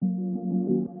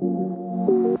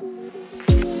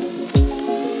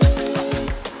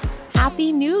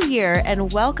Happy New Year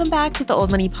and welcome back to the Old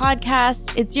Money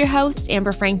Podcast. It's your host,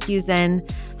 Amber Frank-Husen.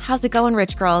 How's it going,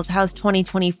 rich girls? How's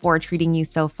 2024 treating you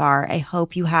so far? I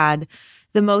hope you had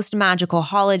the most magical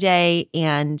holiday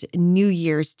and New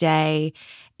Year's Day.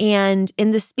 And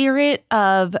in the spirit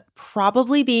of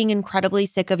probably being incredibly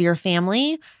sick of your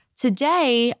family,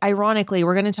 today, ironically,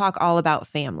 we're going to talk all about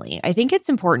family. I think it's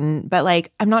important, but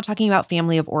I'm not talking about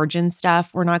family of origin stuff.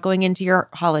 We're not going into your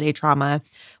holiday trauma.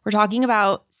 We're talking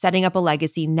about setting up a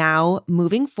legacy now,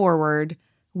 moving forward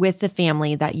with the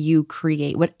family that you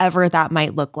create, whatever that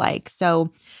might look like.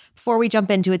 So before we jump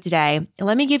into it today,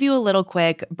 let me give you a little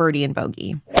quick birdie and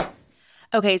bogey.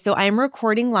 Okay, so I'm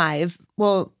recording live.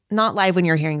 Well, not live when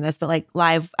you're hearing this, but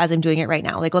live as I'm doing it right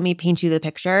now. Let me paint you the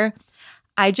picture.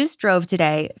 I just drove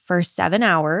today for 7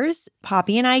 hours.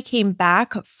 Poppy and I came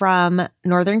back from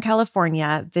Northern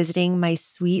California visiting my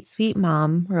sweet, sweet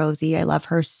mom, Rosie. I love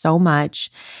her so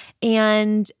much.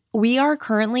 And we are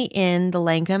currently in the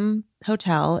Langham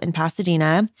Hotel in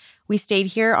Pasadena. We stayed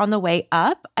here on the way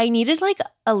up. I needed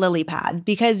a lily pad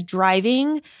because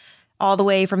driving all the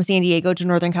way from San Diego to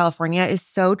Northern California is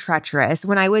so treacherous.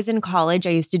 When I was in college,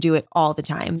 I used to do it all the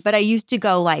time, but I used to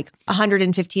go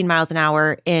 115 miles an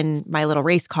hour in my little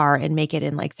race car and make it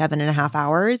in 7.5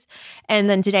 hours. And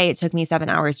then today it took me 7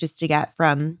 hours just to get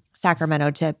from Sacramento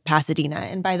to Pasadena.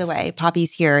 And by the way,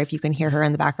 Poppy's here if you can hear her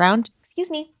in the background. Excuse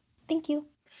me. Thank you.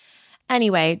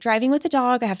 Anyway, driving with the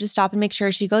dog, I have to stop and make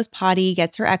sure she goes potty,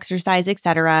 gets her exercise,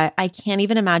 etc. I can't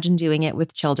even imagine doing it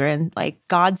with children.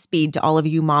 Godspeed to all of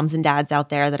you moms and dads out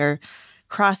there that are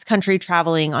cross-country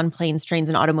traveling on planes, trains,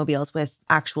 and automobiles with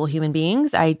actual human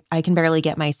beings. I can barely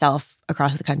get myself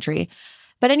across the country.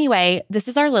 But anyway, this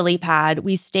is our lily pad.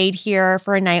 We stayed here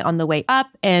for a night on the way up,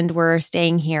 and we're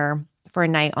staying here for a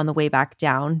night on the way back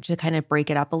down to kind of break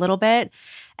it up a little bit.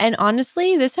 And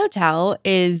honestly, this hotel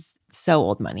is so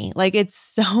old money. It's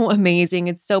so amazing.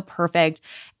 It's so perfect.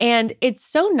 And it's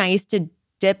so nice to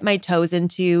dip my toes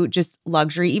into just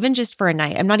luxury, even just for a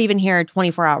night. I'm not even here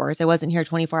 24 hours. I wasn't here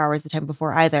 24 hours the time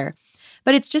before either.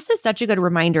 But it's just such a good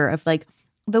reminder of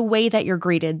the way that you're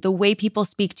greeted, the way people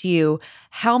speak to you,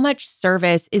 how much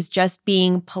service is just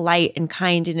being polite and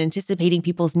kind and anticipating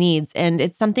people's needs. And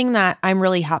it's something that I'm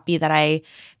really happy that I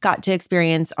got to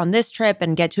experience on this trip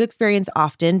and get to experience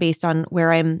often based on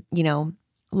where I'm,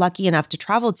 lucky enough to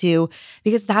travel to,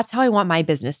 because that's how I want my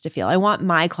business to feel. I want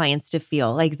my clients to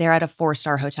feel like they're at a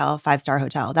 4-star hotel, 5-star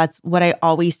hotel. That's what I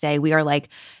always say. We are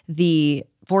the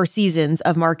Four Seasons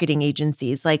of marketing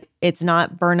agencies. It's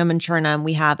not Burnham and Churnham.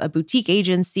 We have a boutique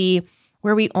agency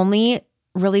where we only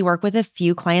really work with a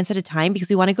few clients at a time because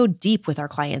we want to go deep with our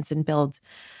clients and build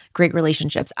great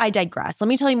relationships. I digress. Let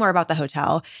me tell you more about the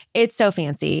hotel. It's so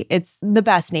fancy. It's the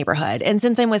best neighborhood. And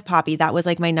since I'm with Poppy, that was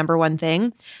my number one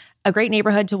thing. A great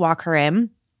neighborhood to walk her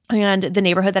in. And the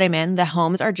neighborhood that I'm in, the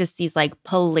homes are just these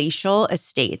palatial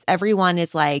estates. Everyone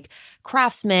is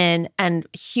craftsman and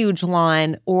huge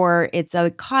lawn, or it's a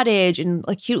cottage and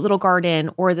a cute little garden,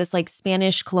 or this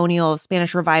Spanish colonial,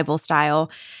 Spanish revival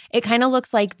style. It kind of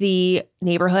looks like the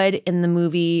neighborhood in the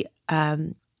movie,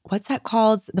 what's that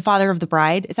called? The Father of the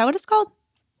Bride. Is that what it's called?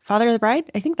 Father of the Bride?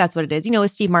 I think that's what it is.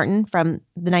 With Steve Martin from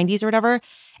the 90s or whatever.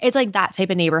 It's that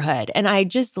type of neighborhood. And I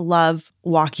just love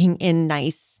walking in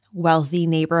nice, wealthy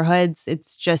neighborhoods.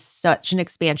 It's just such an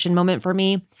expansion moment for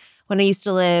me. When I used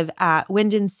to live at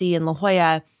Windansea in La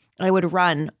Jolla, I would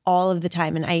run all of the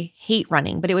time. And I hate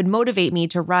running, but it would motivate me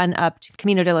to run up to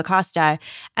Camino de la Costa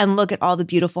and look at all the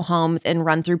beautiful homes and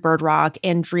run through Bird Rock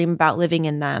and dream about living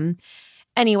in them.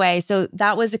 Anyway, so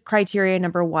that was criteria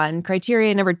number one.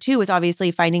 Criteria number two was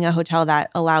obviously finding a hotel that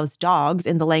allows dogs,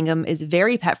 and the Langham is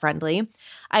very pet friendly.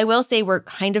 I will say we're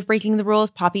kind of breaking the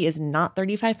rules. Poppy is not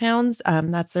 35 pounds.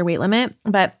 That's their weight limit,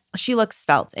 but she looks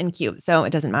svelte and cute, so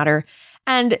it doesn't matter.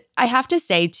 And I have to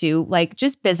say too,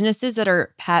 just businesses that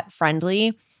are pet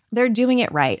friendly, they're doing it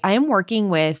right. I am working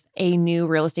with a new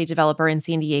real estate developer in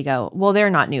San Diego. Well, they're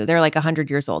not new. They're 100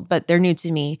 years old, but they're new to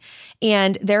me.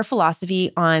 And their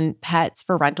philosophy on pets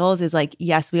for rentals is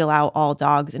yes, we allow all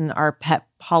dogs, and our pet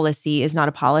policy is not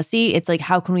a policy. It's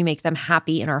how can we make them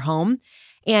happy in our home?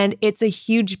 And it's a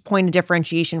huge point of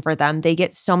differentiation for them. They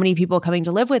get so many people coming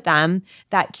to live with them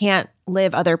that can't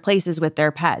live other places with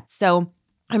their pets. So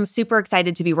I'm super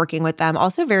excited to be working with them.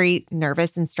 Also very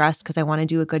nervous and stressed because I want to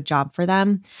do a good job for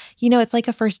them. It's like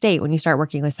a first date when you start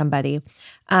working with somebody.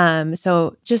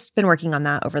 So just been working on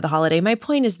that over the holiday. My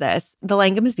point is this: the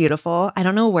Langham is beautiful. I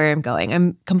don't know where I'm going.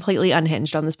 I'm completely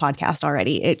unhinged on this podcast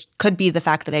already. It could be the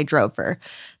fact that I drove for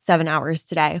 7 hours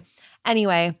today.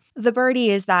 Anyway, the birdie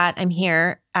is that I'm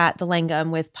here at the Langham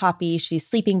with Poppy. She's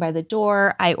sleeping by the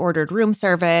door. I ordered room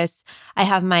service. I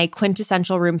have my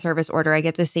quintessential room service order. I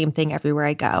get the same thing everywhere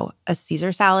I go. A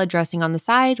Caesar salad dressing on the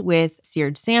side with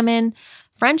seared salmon,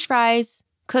 French fries,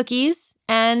 cookies,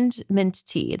 and mint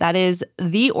tea. That is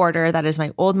the order. That is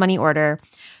my old money order.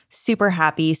 Super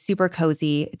happy, super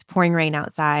cozy. It's pouring rain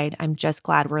outside. I'm just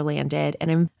glad we're landed, and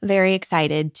I'm very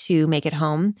excited to make it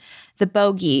home. The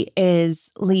bogey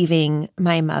is leaving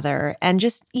my mother. And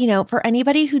just, for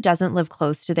anybody who doesn't live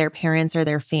close to their parents or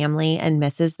their family and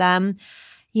misses them,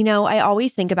 I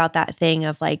always think about that thing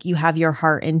of like, you have your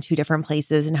heart in two different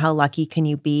places and how lucky can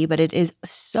you be? But it is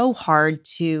so hard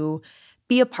to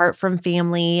be apart from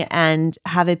family and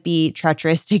have it be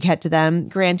treacherous to get to them.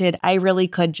 Granted, I really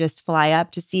could just fly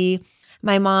up to see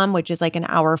my mom, which is like an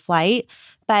hour flight,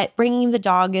 but bringing the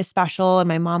dog is special and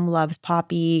my mom loves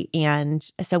Poppy. And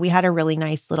so we had a really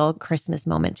nice little Christmas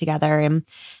moment together.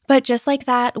 But just like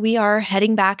that, we are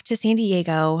heading back to San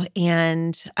Diego.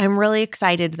 And I'm really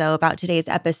excited though about today's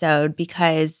episode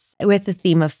because with the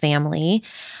theme of family,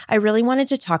 I really wanted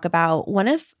to talk about one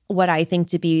of what I think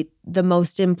to be the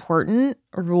most important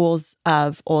rules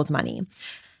of old money.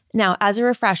 Now, as a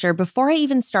refresher, before I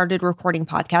even started recording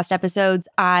podcast episodes,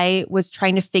 I was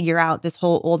trying to figure out this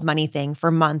whole old money thing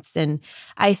for months. And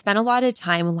I spent a lot of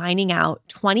time lining out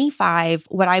 25,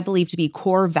 what I believe to be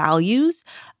core values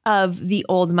of the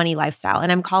old money lifestyle.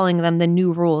 And I'm calling them the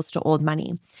new rules to old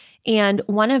money. And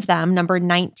one of them, number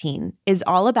 19, is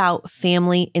all about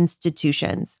family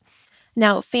institutions.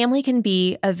 Now, family can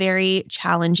be a very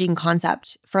challenging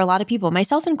concept for a lot of people,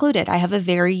 myself included. I have a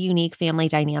very unique family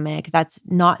dynamic that's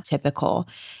not typical.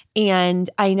 And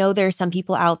I know there's some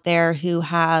people out there who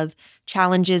have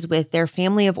challenges with their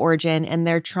family of origin, and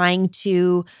they're trying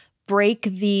to break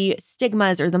the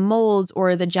stigmas or the molds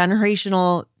or the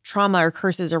generational trauma or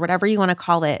curses or whatever you want to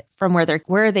call it from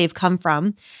where they've come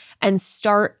from and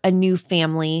start a new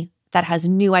family that has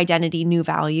new identity, new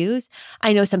values.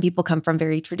 I know some people come from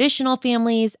very traditional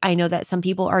families. I know that some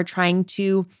people are trying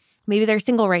to, maybe they're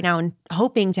single right now and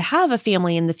hoping to have a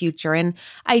family in the future. And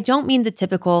I don't mean the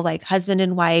typical like husband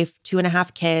and wife,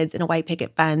 2.5 kids and a white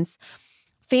picket fence.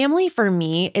 Family for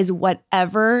me is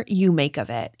whatever you make of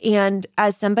it. And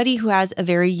as somebody who has a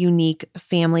very unique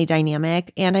family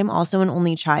dynamic, and I'm also an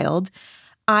only child,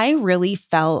 I really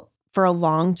felt for a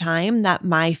long time that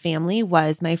my family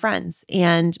was my friends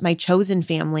and my chosen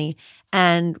family,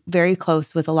 and very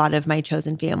close with a lot of my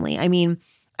chosen family. I mean,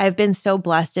 I've been so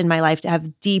blessed in my life to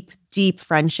have deep, deep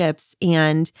friendships.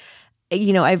 And,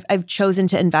 I've chosen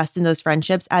to invest in those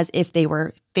friendships as if they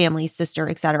were family, sister,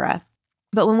 etc.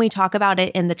 But when we talk about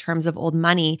it in the terms of old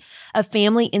money, a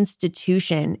family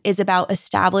institution is about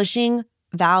establishing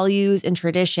values and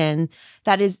tradition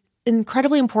that is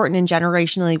incredibly important in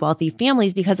generationally wealthy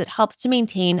families because it helps to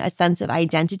maintain a sense of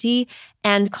identity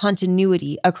and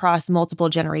continuity across multiple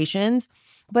generations.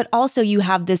 But also you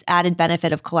have this added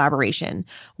benefit of collaboration.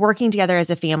 Working together as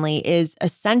a family is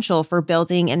essential for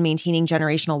building and maintaining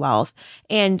generational wealth.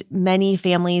 And many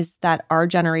families that are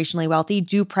generationally wealthy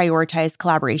do prioritize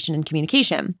collaboration and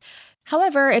communication.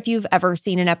 However, if you've ever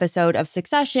seen an episode of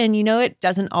Succession, you know it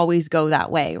doesn't always go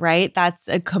that way, right? That's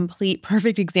a complete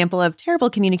perfect example of terrible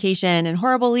communication and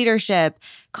horrible leadership,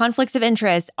 conflicts of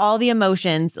interest, all the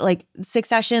emotions. Like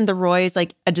Succession, the Roys,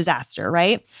 like a disaster,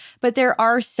 right? But there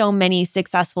are so many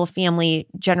successful family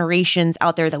generations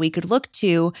out there that we could look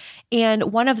to.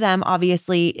 And one of them,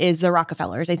 obviously, is the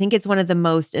Rockefellers. I think it's one of the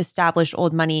most established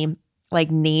old money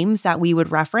names that we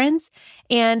would reference.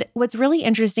 And what's really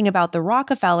interesting about the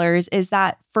Rockefellers is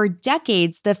that for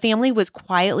decades, the family was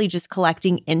quietly just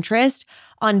collecting interest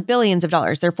on billions of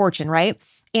dollars, their fortune, right?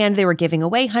 And they were giving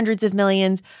away hundreds of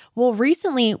millions. Well,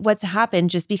 recently, what's happened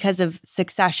just because of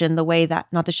Succession, the way that,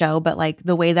 not the show, but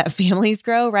the way that families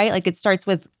grow, right? It starts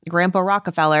with Grandpa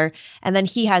Rockefeller, and then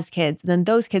he has kids, and then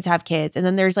those kids have kids, and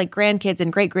then there's grandkids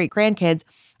and great-great-grandkids.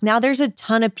 Now there's a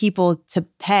ton of people to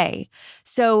pay.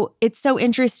 So it's so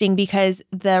interesting because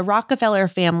the Rockefeller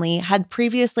family had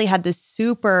previously had this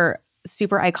super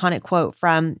iconic quote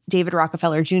from David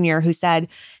Rockefeller Jr., who said,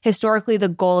 historically, the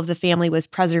goal of the family was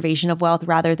preservation of wealth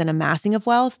rather than amassing of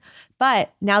wealth.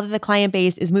 But now that the client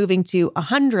base is moving to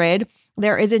 100,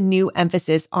 there is a new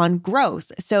emphasis on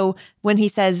growth. So when he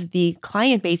says the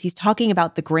client base, he's talking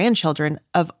about the grandchildren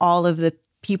of all of the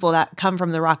people that come from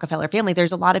the Rockefeller family.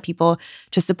 There's a lot of people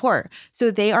to support.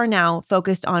 So they are now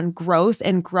focused on growth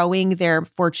and growing their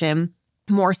fortune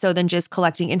more so than just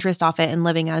collecting interest off it and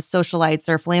living as socialites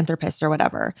or philanthropists or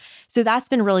whatever. So that's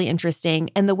been really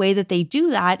interesting. And the way that they do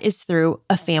that is through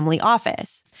a family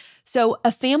office. So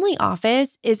a family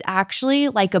office is actually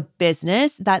like a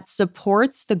business that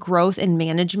supports the growth and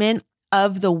management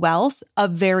of the wealth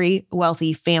of very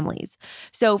wealthy families.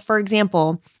 So for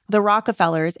example, the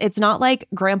Rockefellers, it's not like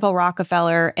Grandpa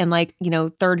Rockefeller and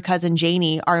third cousin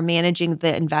Janie are managing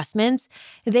the investments.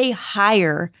 They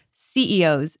hire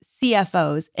CEOs,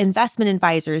 CFOs, investment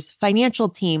advisors, financial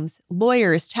teams,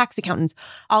 lawyers, tax accountants.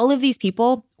 All of these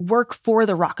people work for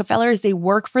the Rockefellers. They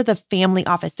work for the family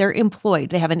office. They're employed.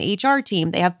 They have an HR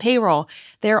team. They have payroll.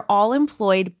 They're all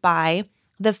employed by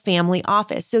the family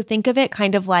office. So think of it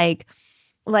kind of like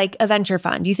a venture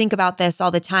fund. You think about this all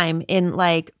the time in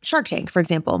like Shark Tank, for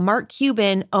example. Mark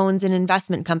Cuban owns an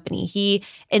investment company. He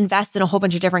invests in a whole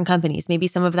bunch of different companies. Maybe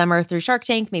some of them are through Shark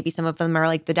Tank. Maybe some of them are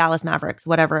like the Dallas Mavericks,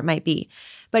 whatever it might be.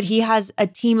 But he has a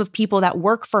team of people that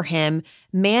work for him,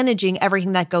 managing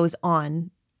everything that goes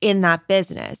on in that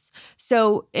business.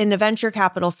 So in a venture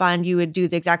capital fund, you would do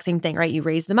the exact same thing, right? You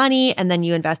raise the money and then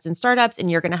you invest in startups,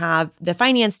 and you're going to have the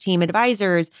finance team,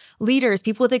 advisors, leaders,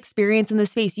 people with experience in the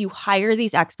space. You hire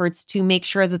these experts to make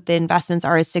sure that the investments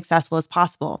are as successful as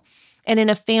possible. And in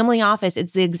a family office,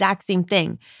 it's the exact same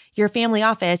thing. Your family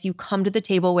office, you come to the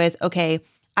table with, okay,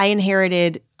 I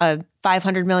inherited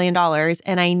 $500 million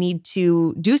and I need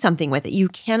to do something with it. You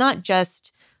cannot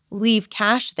just leave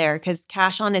cash there, because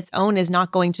cash on its own is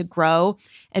not going to grow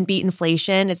and beat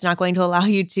inflation. It's not going to allow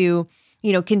you to,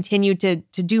 continue to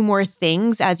do more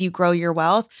things as you grow your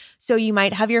wealth. So you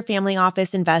might have your family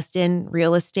office invest in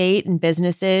real estate and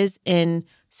businesses, in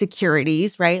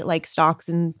securities, right? Like stocks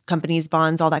and companies,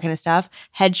 bonds, all that kind of stuff,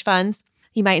 hedge funds.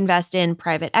 You might invest in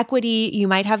private equity. You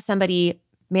might have somebody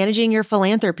managing your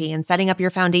philanthropy and setting up your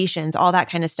foundations, all that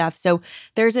kind of stuff. So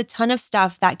there's a ton of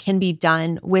stuff that can be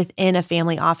done within a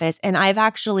family office. And I've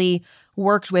actually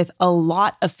worked with a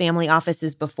lot of family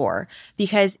offices before,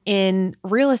 because in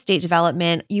real estate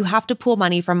development, you have to pull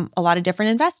money from a lot of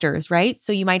different investors, right?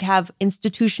 So you might have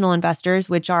institutional investors,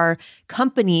 which are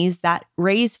companies that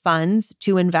raise funds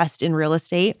to invest in real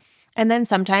estate. And then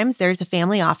sometimes there's a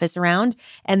family office around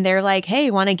and they're like, hey, I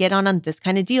want to get on this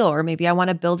kind of deal, or maybe I want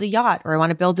to build a yacht, or I want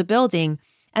to build a building.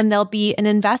 And they'll be an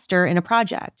investor in a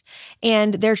project.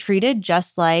 And they're treated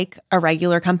just like a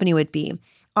regular company would be.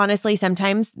 Honestly,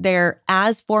 sometimes they're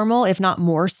as formal, if not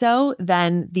more so,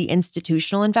 than the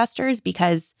institutional investors,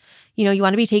 because, you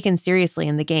want to be taken seriously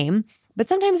in the game. But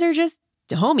sometimes they're just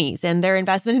homies, and their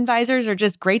investment advisors are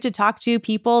just great to talk to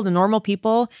people, the normal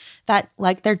people that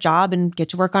like their job and get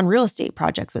to work on real estate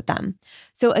projects with them.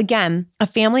 So again, a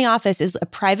family office is a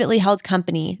privately held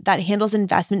company that handles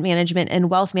investment management and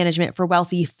wealth management for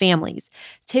wealthy families.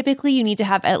 Typically, you need to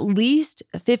have at least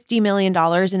 $50 million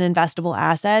in investable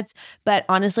assets, but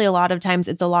honestly, a lot of times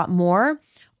it's a lot more.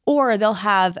 Or they'll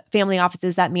have family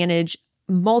offices that manage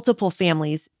multiple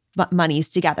families' monies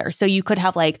together. So you could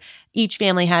have each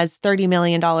family has $30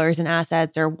 million in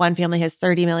assets, or one family has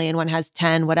 30 million, one has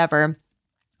 10, whatever.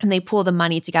 And they pool the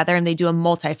money together and they do a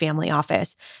multifamily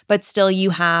office. But still you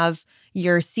have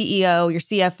your CEO, your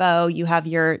CFO, you have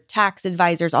your tax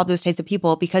advisors, all those types of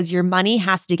people, because your money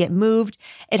has to get moved,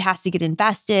 it has to get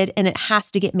invested, and it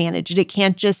has to get managed. It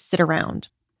can't just sit around.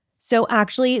 So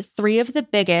actually, 3 of the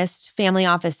biggest family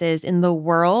offices in the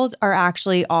world are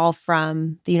actually all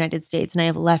from the United States.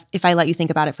 And if I let you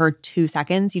think about it for 2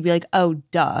 seconds, you'd be like, oh,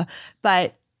 duh.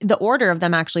 But the order of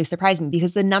them actually surprised me,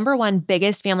 because the number one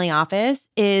biggest family office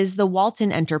is the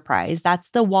Walton Enterprise. That's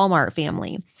the Walmart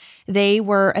family. They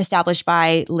were established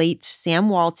by late Sam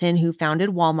Walton, who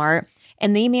founded Walmart.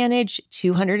 And they manage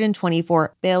 $224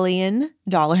 billion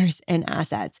in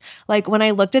assets. When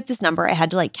I looked at this number, I had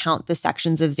to count the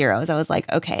sections of zeros. I was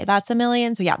like, okay, that's a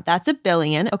million. So yeah, that's a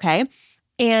billion. Okay.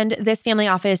 And this family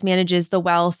office manages the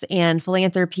wealth and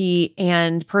philanthropy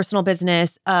and personal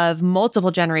business of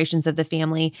multiple generations of the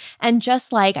family. And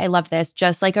I love this,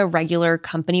 just like a regular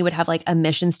company would have a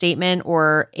mission statement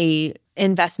or a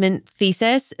investment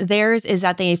thesis, theirs is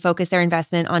that they focus their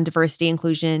investment on diversity,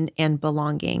 inclusion, and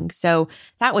belonging. So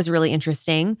that was really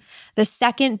interesting. The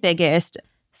second biggest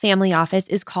family office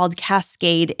is called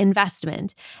Cascade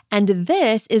Investment. And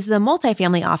this is the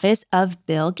multifamily office of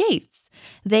Bill Gates.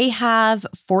 They have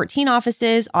 14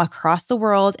 offices across the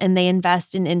world, and they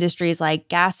invest in industries like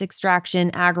gas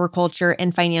extraction, agriculture,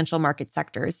 and financial market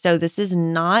sectors. So this is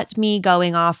not me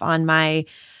going off on my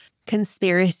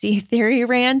conspiracy theory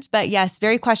rant, but yes,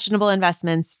 very questionable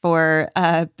investments for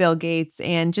Bill Gates,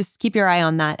 and just keep your eye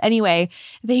on that. Anyway,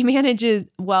 they manage a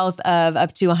wealth of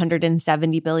up to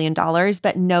 $170 billion,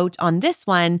 but note on this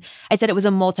one, I said it was a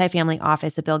multifamily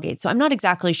office of Bill Gates. So I'm not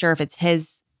exactly sure if it's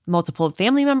his multiple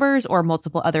family members or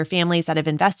multiple other families that have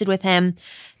invested with him,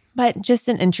 but just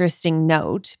an interesting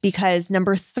note, because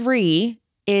number 3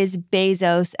 is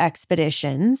Bezos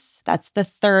Expeditions. That's the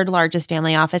third largest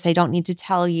family office. I don't need to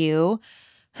tell you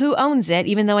who owns it,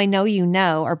 even though I know you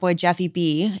know our boy Jeffy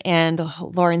B and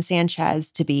Lauren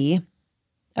Sanchez to be.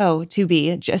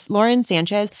 Just Lauren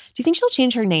Sanchez. Do you think she'll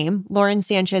change her name? Lauren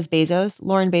Sanchez Bezos?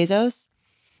 Lauren Bezos?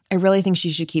 I really think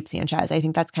she should keep Sanchez. I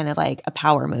think that's kind of like a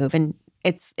power move and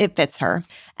it fits her.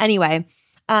 Anyway,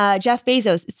 Jeff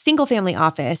Bezos' single family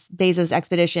office, Bezos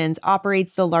Expeditions,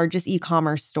 operates the largest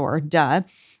e-commerce store. Duh.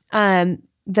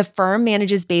 The firm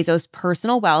manages Bezos'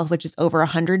 personal wealth, which is over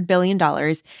 $100 billion,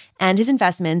 and his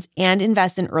investments, and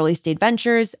invests in early stage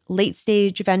ventures, late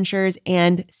stage ventures,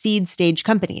 and seed stage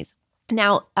companies.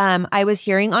 Now, I was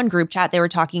hearing on group chat, they were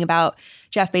talking about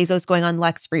Jeff Bezos going on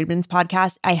Lex Fridman's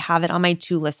podcast. I have it on my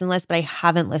to listen list, but I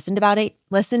haven't listened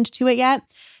to it yet.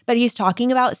 But he's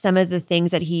talking about some of the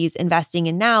things that he's investing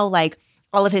in now, like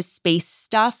all of his space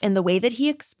stuff. And the way that he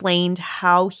explained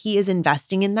how he is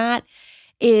investing in that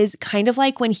is kind of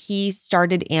like when he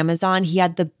started Amazon, he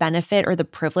had the benefit or the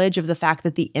privilege of the fact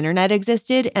that the internet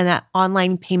existed and that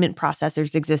online payment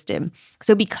processors existed.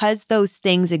 So because those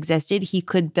things existed, he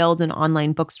could build an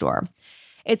online bookstore.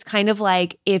 It's kind of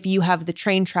like if you have the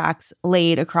train tracks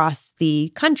laid across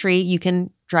the country, you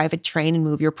can drive a train and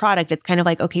move your product. It's kind of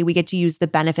like, okay, we get to use the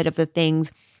benefit of the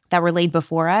things that were laid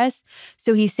before us.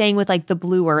 So he's saying with like the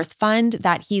Blue Earth Fund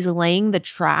that he's laying the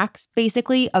tracks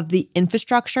basically of the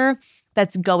infrastructure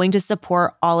that's going to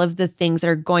support all of the things that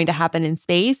are going to happen in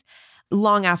space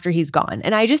long after he's gone.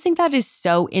 And I just think that is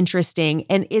so interesting.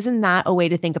 And isn't that a way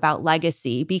to think about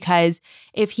legacy? Because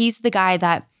if he's the guy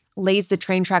that lays the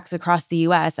train tracks across the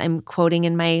US, I'm quoting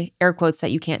in my air quotes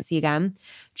that you can't see again,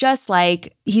 just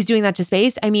like he's doing that to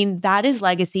space. I mean, that is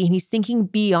legacy. And he's thinking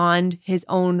beyond his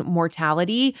own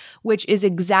mortality, which is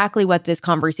exactly what this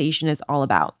conversation is all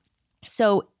about.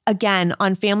 So again,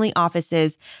 on family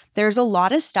offices, there's a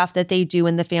lot of stuff that they do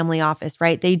in the family office,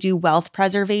 right? They do wealth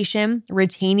preservation,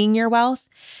 retaining your wealth.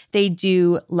 They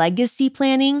do legacy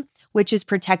planning, which is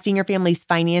protecting your family's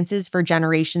finances for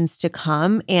generations to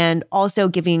come and also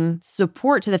giving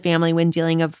support to the family when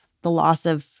dealing with the loss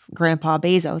of Grandpa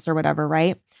Bezos or whatever,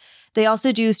 right? They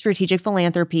also do strategic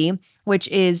philanthropy, which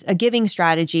is a giving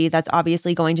strategy that's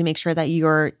obviously going to make sure that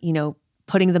you're,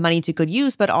 putting the money to good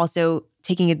use, but also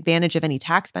taking advantage of any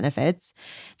tax benefits.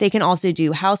 They can also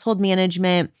do household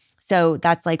management. So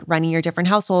that's like running your different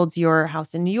households, your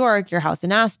house in New York, your house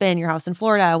in Aspen, your house in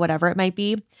Florida, whatever it might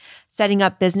be. Setting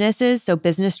up businesses, so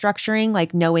business structuring,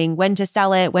 like knowing when to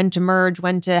sell it, when to merge,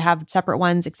 when to have separate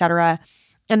ones, et cetera.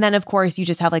 And then, of course, you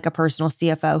just have like a personal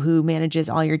CFO who manages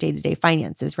all your day-to-day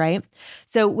finances, right?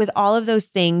 So with all of those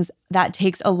things, that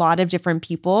takes a lot of different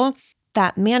people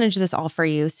that manage this all for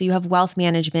you. So you have wealth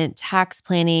management, tax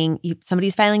planning,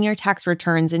 somebody's filing your tax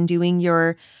returns and doing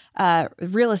your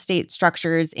real estate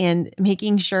structures and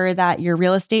making sure that your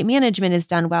real estate management is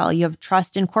done well. You have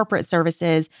trust and corporate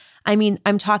services. I mean,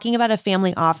 I'm talking about a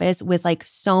family office with like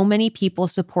so many people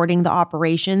supporting the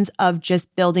operations of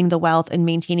just building the wealth and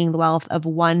maintaining the wealth of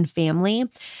one family.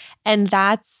 And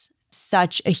that's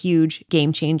such a huge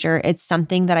game changer. It's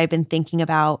something that I've been thinking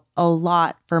about a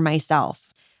lot for myself.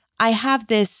 I have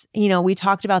this, we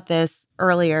talked about this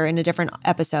earlier in a different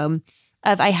episode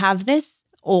I have this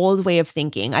old way of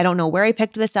thinking. I don't know where I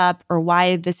picked this up or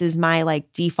why this is my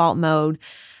like default mode,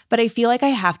 but I feel like I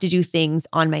have to do things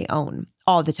on my own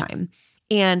all the time.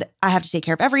 And I have to take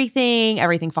care of everything.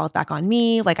 Everything falls back on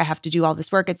me. Like I have to do all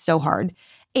this work. It's so hard.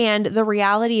 And the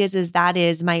reality is that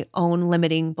is my own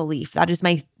limiting belief. That is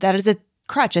a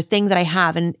crutch, a thing that I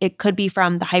have. And it could be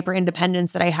from the hyper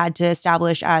independence that I had to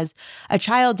establish as a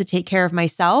child to take care of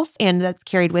myself. And that's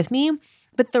carried with me.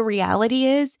 But the reality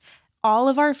is all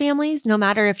of our families, no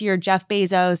matter if you're Jeff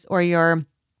Bezos or you're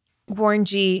Warren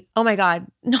G. Oh my God,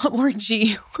 not Warren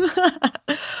G.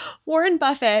 Warren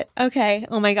Buffett. Okay.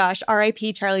 Oh my gosh.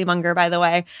 R.I.P. Charlie Munger, by the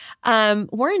way.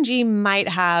 Warren G might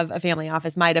have a family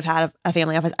office, might have had a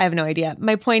family office. I have no idea.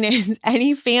 My point is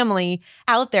any family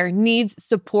out there needs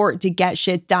support to get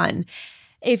shit done.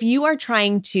 If you are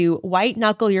trying to white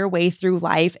knuckle your way through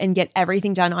life and get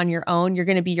everything done on your own, you're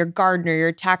going to be your gardener,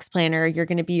 your tax planner, you're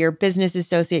going to be your business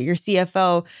associate, your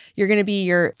CFO, you're going to be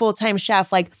your full-time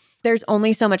chef. Like there's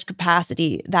only so much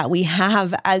capacity that we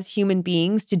have as human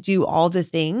beings to do all the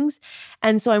things.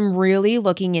 And so I'm really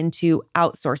looking into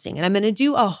outsourcing. And I'm going to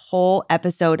do a whole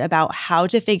episode about how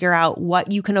to figure out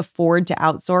what you can afford to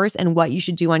outsource and what you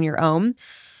should do on your own.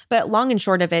 But long and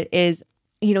short of it is,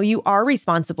 you are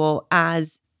responsible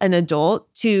as an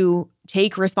adult to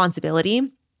take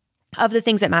responsibility of the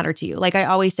things that matter to you. Like I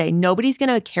always say, nobody's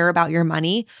going to care about your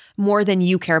money more than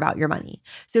you care about your money.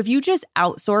 So if you just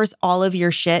outsource all of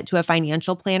your shit to a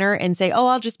financial planner and say, oh,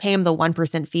 I'll just pay him the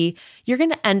 1% fee, you're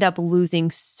going to end up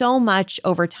losing so much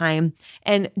over time.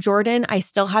 And Jordan, I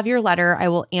still have your letter. I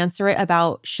will answer it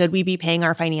about should we be paying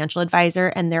our financial advisor?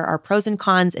 And there are pros and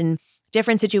cons in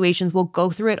different situations. We'll go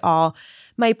through it all.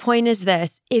 My point is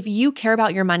this: if you care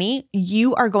about your money,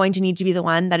 you are going to need to be the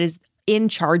one that is in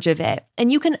charge of it.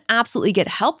 And you can absolutely get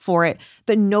help for it,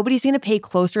 but nobody's going to pay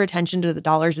closer attention to the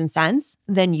dollars and cents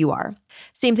than you are.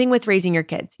 Same thing with raising your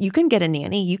kids. You can get a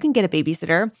nanny, you can get a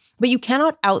babysitter, but you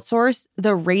cannot outsource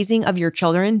the raising of your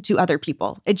children to other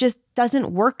people. It just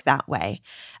doesn't work that way.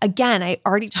 Again, I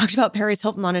already talked about Paris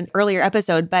Hilton on an earlier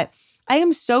episode, but I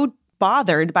am so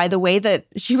bothered by the way that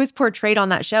she was portrayed on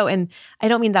that show. And I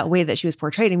don't mean that way that she was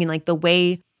portrayed. I mean like the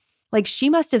way like she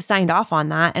must have signed off on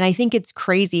that. And I think it's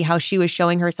crazy how she was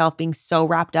showing herself being so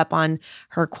wrapped up on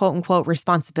her quote unquote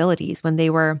responsibilities when they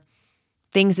were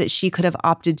things that she could have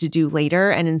opted to do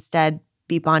later and instead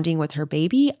be bonding with her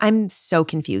baby. I'm so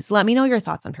confused. Let me know your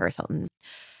thoughts on Paris Hilton.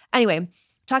 Anyway,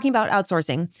 talking about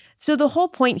outsourcing. So the whole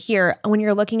point here, when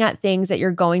you're looking at things that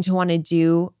you're going to want to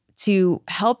do to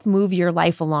help move your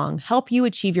life along, help you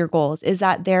achieve your goals, is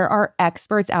that there are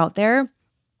experts out there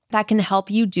that can help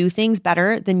you do things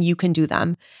better than you can do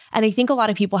them. And I think a lot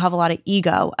of people have a lot of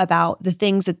ego about the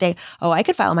things that I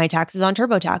could file my taxes on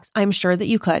TurboTax. I'm sure that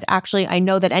you could. Actually, I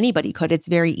know that anybody could. It's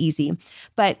very easy.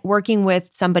 But working with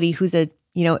somebody who's a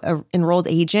enrolled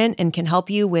agent and can help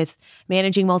you with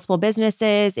managing multiple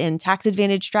businesses and tax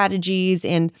advantage strategies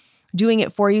and doing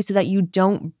it for you so that you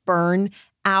don't burn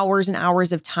hours and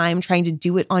hours of time trying to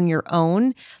do it on your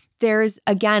own. There's,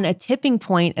 again, a tipping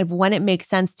point of when it makes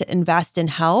sense to invest and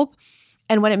help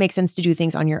and when it makes sense to do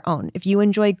things on your own. If you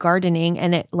enjoy gardening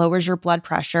and it lowers your blood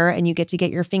pressure and you get to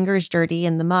get your fingers dirty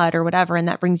in the mud or whatever, and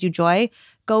that brings you joy,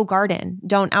 go garden.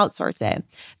 Don't outsource it.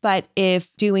 But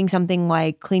if doing something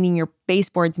like cleaning your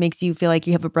baseboards makes you feel like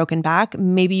you have a broken back,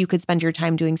 maybe you could spend your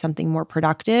time doing something more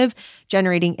productive,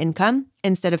 generating income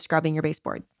instead of scrubbing your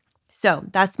baseboards. So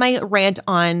that's my rant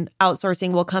on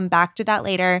outsourcing. We'll come back to that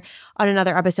later on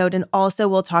another episode. And also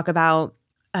we'll talk about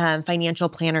financial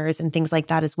planners and things like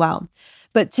that as well.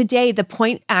 But today, the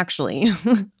point actually,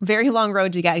 very long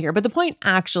road to get here, but the point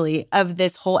actually of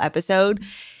this whole episode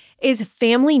is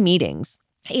family meetings.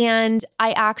 And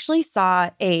I actually saw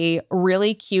a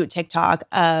really cute TikTok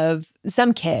of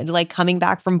some kid like coming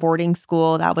back from boarding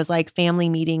school that was like, family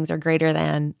meetings are greater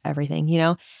than everything,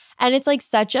 And it's like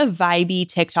such a vibey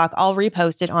TikTok. I'll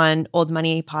repost it on Old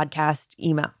Money Podcast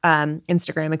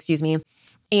Instagram,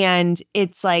 And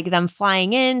it's like them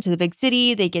flying into the big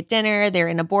city. They get dinner. They're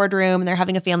in a boardroom and they're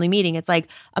having a family meeting. It's like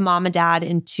a mom and dad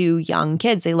and two young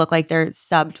kids. They look like they're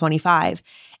sub 25.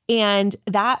 And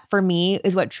that for me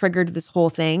is what triggered this whole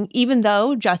thing. Even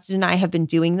though Justin and I have been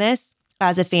doing this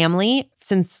as a family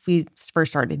since we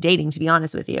first started dating, to be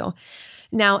honest with you.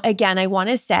 Now, again, I want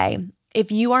to say,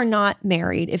 if you are not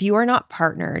married, if you are not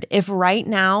partnered, if right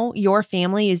now your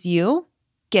family is you,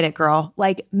 get it, girl.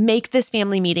 Like, make this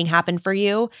family meeting happen for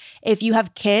you. If you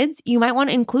have kids, you might want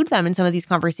to include them in some of these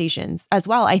conversations as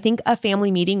well. I think a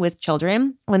family meeting with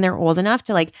children when they're old enough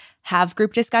to like have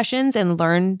group discussions and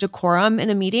learn decorum in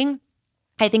a meeting,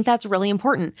 I think that's really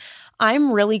important.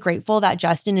 I'm really grateful that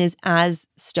Justin is as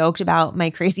stoked about my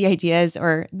crazy ideas,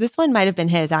 or this one might have been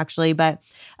his actually, but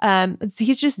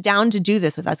he's just down to do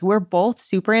this with us. We're both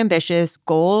super ambitious,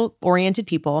 goal-oriented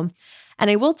people. And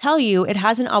I will tell you, it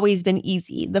hasn't always been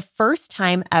easy. The first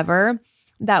time ever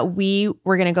that we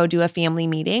were going to go do a family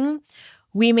meeting,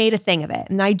 we made a thing of it.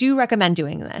 And I do recommend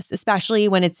doing this, especially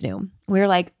when it's new. We were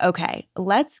like, okay,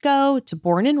 let's go to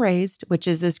Born and Raised, which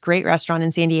is this great restaurant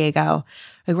in San Diego.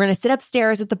 We're going to sit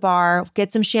upstairs at the bar,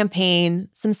 get some champagne,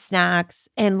 some snacks,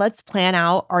 and let's plan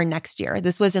out our next year.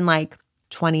 This was in like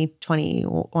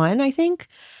 2021, I think.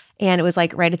 And it was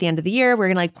like right at the end of the year, we're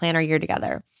going to like plan our year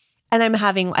together. And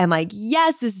I'm like,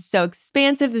 yes, this is so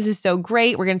expansive. This is so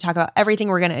great. We're going to talk about everything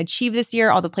we're going to achieve this year,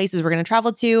 all the places we're going to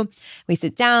travel to. We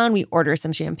sit down, we order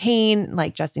some champagne,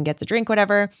 like Justin gets a drink,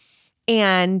 whatever.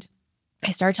 And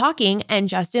I start talking and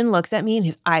Justin looks at me and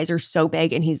his eyes are so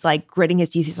big and he's like gritting his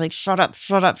teeth. He's like, shut up,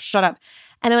 shut up, shut up.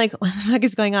 And I'm like, what the fuck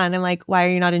is going on? And I'm like, why are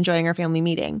you not enjoying our family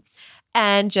meeting?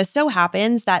 And just so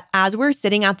happens that as we're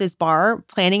sitting at this bar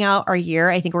planning out our year,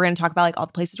 I think we're going to talk about like all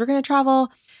the places we're going to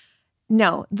travel.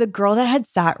 No, the girl that had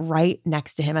sat right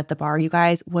next to him at the bar, you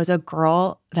guys, was a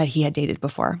girl that he had dated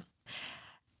before.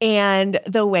 And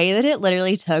the way that it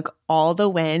literally took all the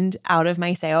wind out of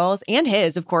my sails and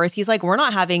his, of course, he's like, we're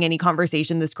not having any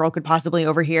conversation this girl could possibly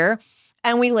overhear.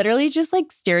 And we literally just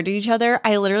like stared at each other.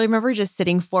 I literally remember just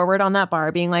sitting forward on that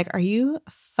bar being like, are you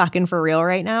fucking for real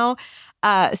right now?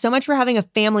 So much for having a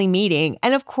family meeting.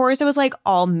 And of course, it was like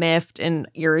all miffed and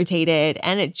irritated,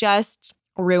 and it just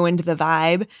ruined the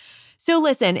vibe. So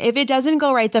listen, if it doesn't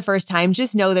go right the first time,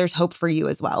 just know there's hope for you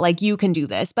as well. Like you can do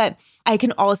this. But I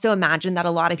can also imagine that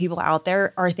a lot of people out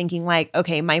there are thinking like,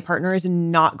 okay, my partner is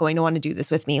not going to want to do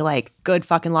this with me. Like, good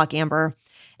fucking luck, Amber.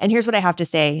 And here's what I have to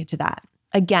say to that.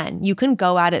 Again, you can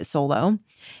go at it solo,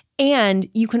 and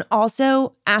you can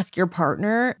also ask your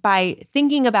partner by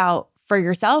thinking about for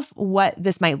yourself what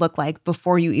this might look like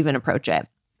before you even approach it.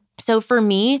 So for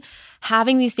me,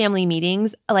 having these family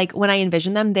meetings, like when I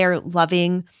envision them, they're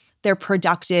loving, they're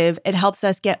productive. It helps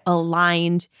us get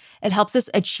aligned. It helps us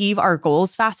achieve our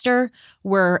goals faster.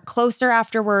 We're closer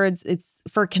afterwards. It's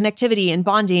for connectivity and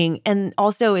bonding. And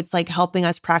also it's like helping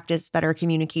us practice better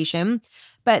communication.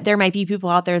 But there might be people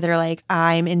out there that are like,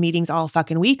 I'm in meetings all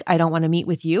fucking week. I don't want to meet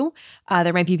with you.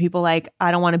 There might be people like,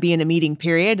 I don't want to be in a meeting,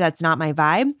 period. That's not my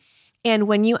vibe. And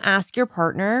when you ask your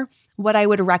partner, what I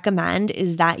would recommend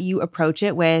is that you approach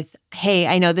it with, hey,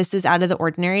 I know this is out of the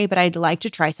ordinary, but I'd like to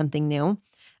try something new.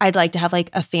 I'd like to have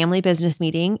like a family business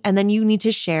meeting. And then you need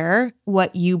to share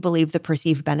what you believe the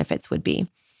perceived benefits would be.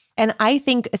 And I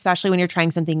think, especially when you're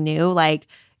trying something new, like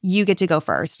you get to go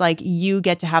first. Like you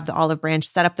get to have the olive branch,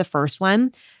 set up the first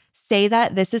one. Say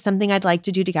that this is something I'd like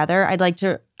to do together. I'd like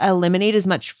to eliminate as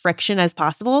much friction as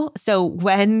possible. So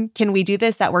when can we do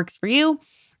this that works for you?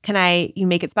 You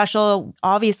make it special?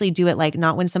 Obviously do it like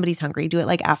not when somebody's hungry. Do it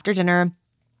like after dinner.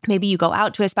 Maybe you go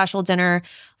out to a special dinner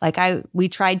like we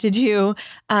tried to do.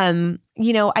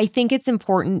 I think it's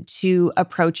important to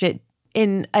approach it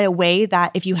in a way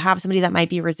that if you have somebody that might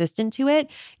be resistant to it,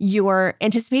 you're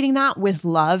anticipating that with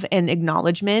love and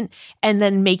acknowledgement, and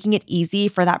then making it easy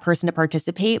for that person to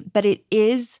participate. But it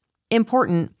is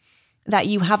important that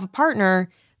you have a partner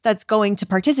that's going to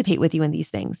participate with you in these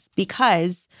things,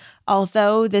 because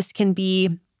although this can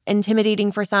be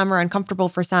intimidating for some or uncomfortable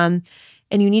for some,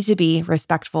 and you need to be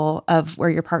respectful of where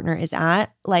your partner is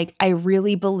at. Like, I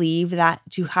really believe that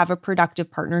to have a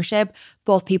productive partnership,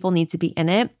 both people need to be in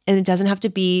it. And it doesn't have to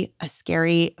be a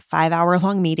scary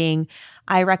 5-hour-long meeting.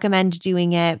 I recommend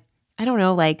doing it, I don't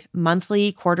know, like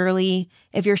monthly, quarterly.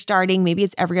 If you're starting, maybe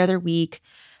it's every other week.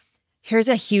 Here's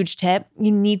a huge tip.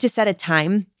 You need to set a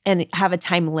time and have a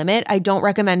time limit. I don't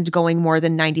recommend going more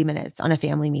than 90 minutes on a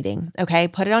family meeting. Okay.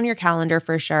 Put it on your calendar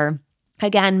for sure.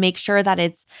 Again, make sure that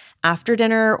it's after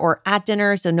dinner or at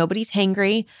dinner so nobody's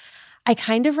hangry. I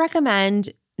kind of recommend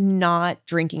not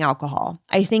drinking alcohol.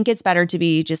 I think it's better to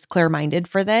be just clear-minded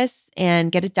for this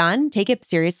and get it done. Take it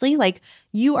seriously. Like,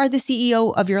 you are the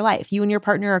CEO of your life. You and your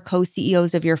partner are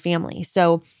co-CEOs of your family.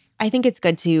 So I think it's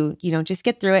good to, just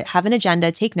get through it, have an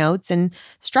agenda, take notes, and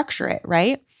structure it,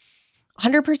 right?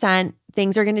 100%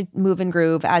 things are going to move and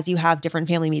groove as you have different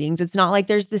family meetings. It's not like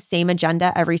there's the same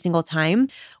agenda every single time.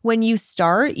 When you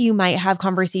start, you might have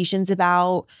conversations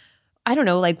about, I don't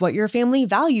know, like what your family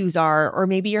values are, or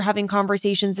maybe you're having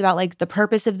conversations about like the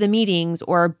purpose of the meetings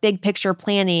or big picture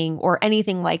planning or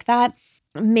anything like that.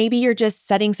 Maybe you're just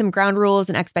setting some ground rules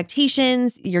and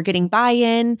expectations. You're getting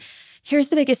buy-in. Here's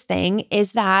the biggest thing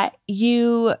is that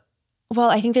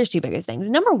I think there's two biggest things.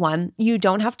 Number one, you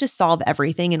don't have to solve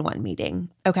everything in one meeting,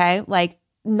 okay? Like,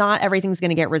 not everything's going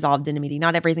to get resolved in a meeting.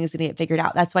 Not everything's going to get figured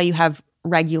out. That's why you have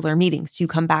regular meetings to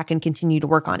come back and continue to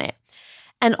work on it.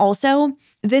 And also,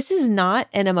 this is not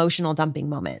an emotional dumping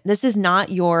moment. This is not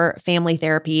your family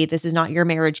therapy. This is not your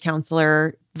marriage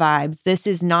counselor vibes. This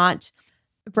is not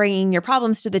bringing your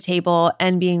problems to the table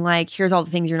and being like, here's all the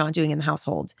things you're not doing in the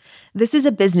household. This is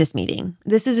a business meeting.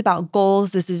 This is about goals.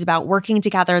 This is about working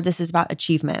together. This is about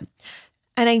achievement.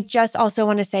 And I just also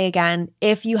want to say again,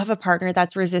 if you have a partner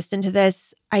that's resistant to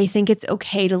this, I think it's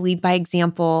okay to lead by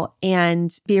example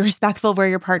and be respectful of where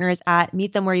your partner is at,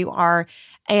 meet them where you are.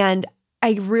 And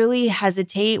I really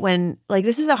hesitate when, like,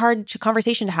 this is a hard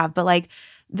conversation to have, but like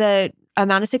the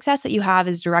amount of success that you have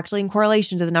is directly in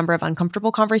correlation to the number of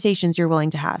uncomfortable conversations you're willing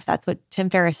to have. That's what Tim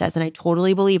Ferriss says, and I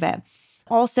totally believe it.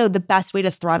 Also, the best way to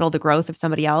throttle the growth of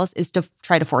somebody else is to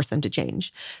try to force them to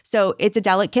change. So it's a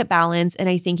delicate balance, and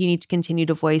I think you need to continue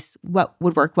to voice what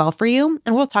would work well for you.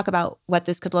 And we'll talk about what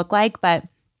this could look like. But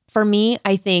for me,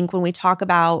 I think when we talk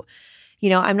about,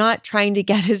 I'm not trying to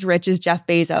get as rich as Jeff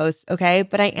Bezos, okay?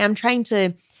 But I am trying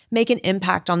to make an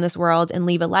impact on this world and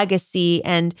leave a legacy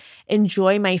and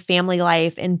enjoy my family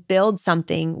life and build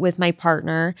something with my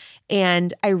partner.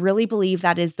 And I really believe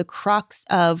that is the crux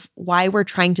of why we're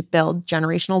trying to build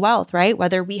generational wealth, right?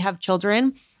 Whether we have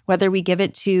children, whether we give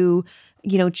it to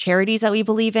charities that we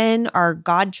believe in, our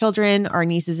godchildren, our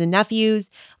nieces and nephews.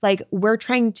 Like, we're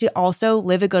trying to also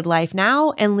live a good life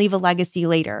now and leave a legacy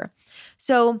later.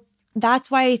 So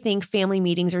that's why I think family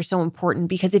meetings are so important,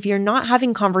 because if you're not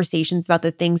having conversations about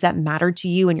the things that matter to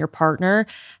you and your partner,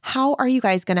 how are you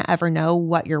guys going to ever know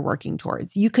what you're working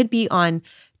towards? You could be on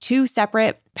two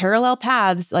separate parallel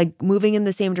paths, like moving in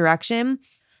the same direction.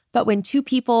 But when two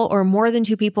people or more than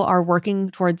two people are working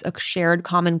towards a shared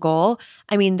common goal,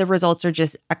 the results are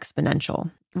just exponential,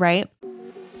 right?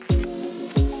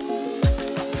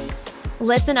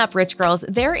 Listen up, rich girls.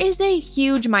 There is a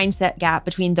huge mindset gap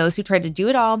between those who try to do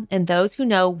it all and those who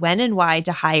know when and why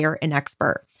to hire an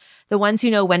expert. The ones who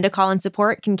know when to call in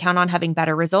support can count on having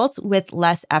better results with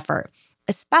less effort,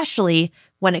 especially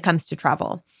when it comes to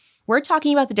travel. We're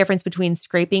talking about the difference between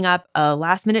scraping up a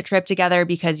last-minute trip together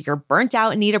because you're burnt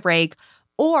out and need a break,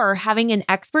 or having an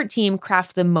expert team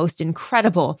craft the most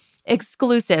incredible,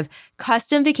 exclusive,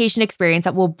 custom vacation experience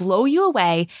that will blow you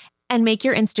away and make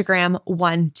your Instagram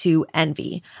one to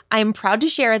envy. I'm proud to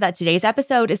share that today's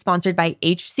episode is sponsored by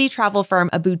HC Travel Firm,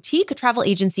 a boutique travel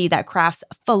agency that crafts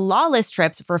flawless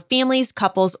trips for families,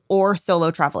 couples, or solo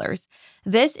travelers.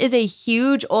 This is a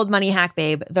huge old money hack,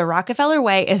 babe. The Rockefeller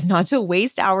way is not to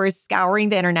waste hours scouring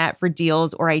the internet for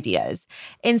deals or ideas.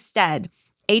 Instead,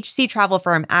 HC Travel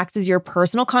Firm acts as your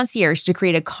personal concierge to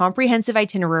create a comprehensive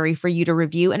itinerary for you to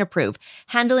review and approve,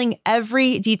 handling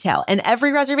every detail and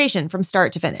every reservation from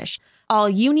start to finish. All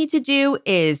you need to do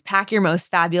is pack your most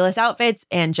fabulous outfits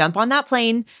and jump on that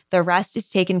plane. The rest is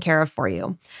taken care of for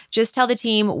you. Just tell the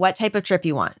team what type of trip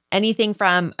you want. Anything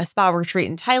from a spa retreat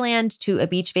in Thailand to a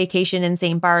beach vacation in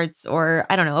St. Bart's, or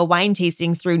a wine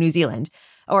tasting through New Zealand,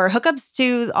 or hookups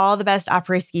to all the best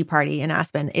après-ski party in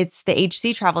Aspen. It's the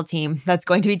HC Travel team that's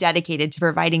going to be dedicated to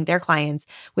providing their clients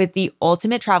with the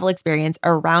ultimate travel experience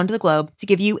around the globe to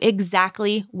give you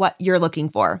exactly what you're looking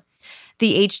for.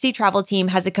 The HC Travel team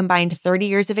has a combined 30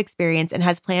 years of experience and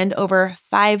has planned over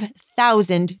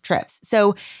 5,000 trips.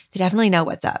 So they definitely know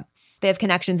what's up. They have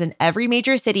connections in every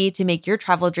major city to make your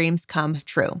travel dreams come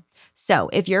true. So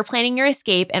if you're planning your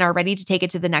escape and are ready to take it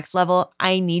to the next level,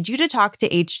 I need you to talk to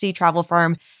HC Travel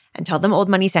Firm and tell them Old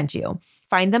Money sent you.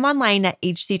 Find them online at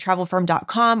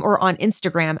hctravelfirm.com or on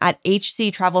Instagram at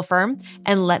hctravelfirm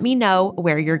and let me know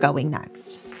where you're going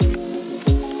next.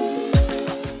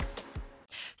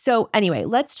 So anyway,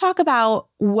 let's talk about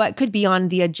what could be on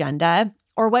the agenda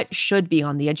or what should be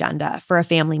on the agenda for a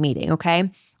family meeting,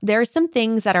 okay? There are some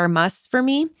things that are musts for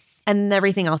me and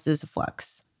everything else is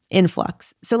in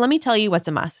flux. So let me tell you what's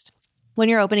a must. When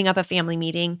you're opening up a family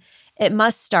meeting, it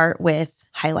must start with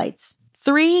highlights.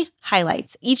 3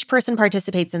 highlights. Each person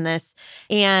participates in this,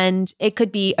 and it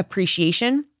could be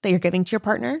appreciation that you're giving to your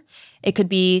partner. It could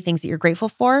be things that you're grateful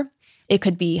for. It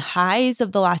could be highs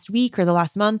of the last week or the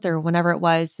last month or whenever it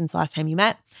was since the last time you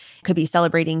met. It could be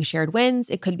celebrating shared wins.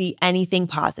 It could be anything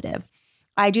positive.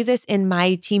 I do this in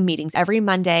my team meetings. Every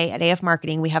Monday at AF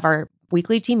Marketing, we have our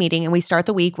weekly team meeting and we start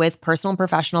the week with personal and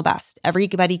professional best.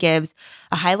 Everybody gives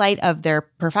a highlight of their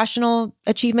professional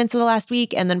achievements of the last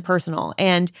week and then personal.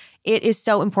 And it is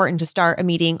so important to start a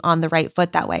meeting on the right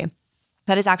foot that way.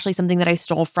 That is actually something that I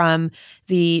stole from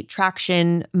the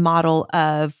Traction model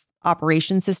of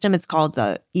operation system. It's called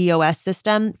the EOS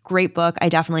system. Great book. I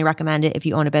definitely recommend it if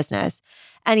you own a business.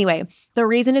 Anyway, the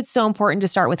reason it's so important to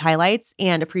start with highlights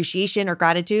and appreciation or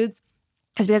gratitudes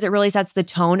is because it really sets the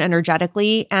tone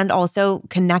energetically and also to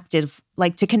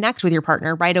connect with your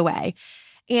partner right away.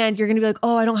 And you're going to be like,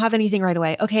 oh, I don't have anything right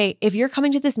away. Okay, if you're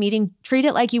coming to this meeting, treat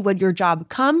it like you would your job.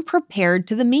 Come prepared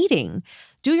to the meeting.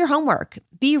 Do your homework.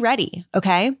 Be ready,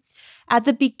 okay? At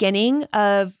the beginning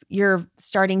of your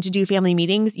starting to do family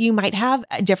meetings, you might have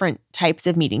different types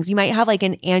of meetings. You might have like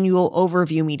an annual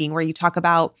overview meeting where you talk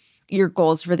about your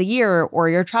goals for the year or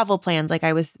your travel plans, like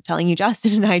I was telling you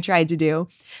Justin and I tried to do.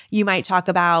 You might talk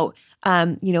about,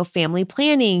 family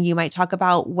planning. You might talk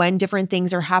about when different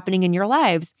things are happening in your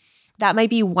lives. That might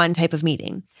be one type of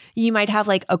meeting. You might have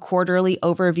like a quarterly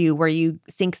overview where you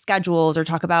sync schedules or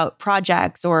talk about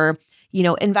projects or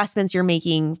investments you're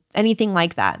making, anything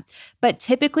like that. But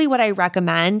typically what I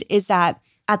recommend is that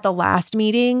at the last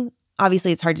meeting,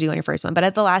 obviously it's hard to do on your first one, but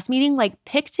at the last meeting, like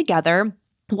pick together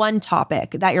one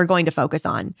topic that you're going to focus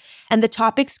on. And the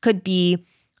topics could be,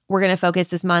 we're going to focus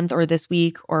this month or this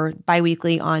week or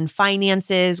biweekly on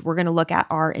finances. We're going to look at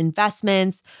our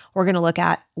investments. We're going to look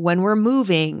at when we're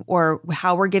moving or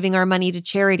how we're giving our money to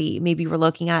charity. Maybe we're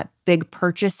looking at big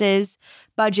purchases,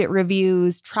 budget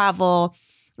reviews, travel.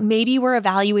 Maybe we're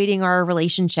evaluating our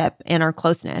relationship and our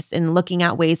closeness and looking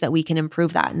at ways that we can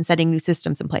improve that and setting new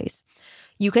systems in place.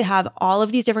 You could have all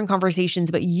of these different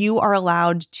conversations, but you are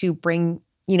allowed to bring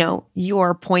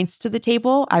your points to the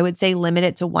table. I would say limit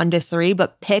it to 1 to 3,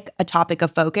 but pick a topic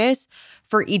of focus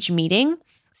for each meeting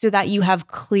so that you have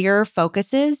clear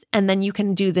focuses, and then you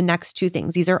can do the next 2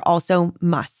 things. These are also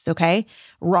musts, okay?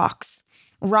 Rocks.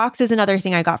 Rocks is another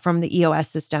thing I got from the EOS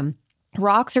system.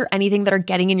 Rocks are anything that are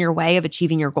getting in your way of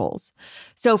achieving your goals.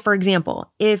 So for example,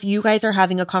 if you guys are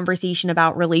having a conversation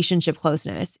about relationship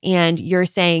closeness and you're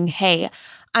saying, hey,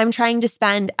 I'm trying to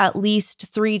spend at least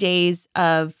 3 days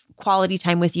of quality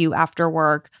time with you after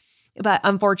work, but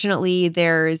unfortunately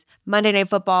there's Monday Night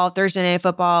Football, Thursday Night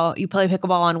Football, you play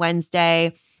pickleball on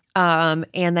Wednesday, and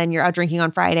then you're out drinking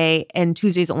on Friday, and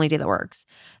Tuesday's the only day that works.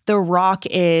 The rock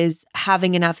is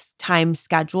having enough time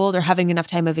scheduled or having enough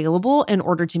time available in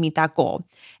order to meet that goal.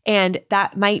 And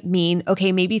that might mean,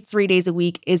 okay, maybe 3 days a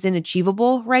week isn't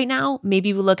achievable right now.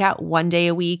 Maybe we look at 1 day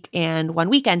a week and 1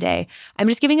 weekend day. I'm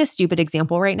just giving a stupid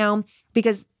example right now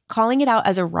because calling it out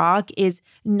as a rock is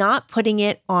not putting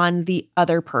it on the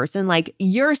other person. Like,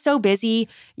 you're so busy,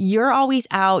 you're always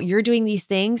out, you're doing these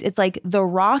things. It's like the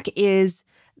rock is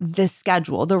the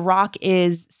schedule. The rock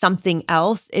is something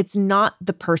else. It's not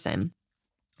the person.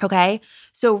 Okay.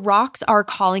 So rocks are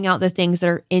calling out the things that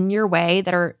are in your way,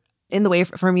 that are in the way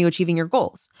from you achieving your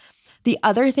goals. The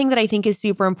other thing that I think is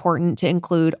super important to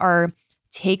include are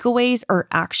takeaways or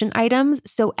action items.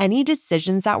 So any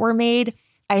decisions that were made,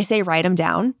 I say write them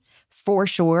down for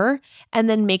sure, and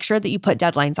then make sure that you put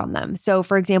deadlines on them. So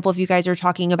for example, if you guys are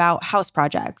talking about house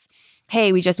projects,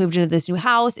 hey, we just moved into this new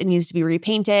house, it needs to be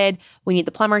repainted, we need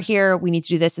the plumber here, we need to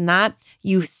do this and that.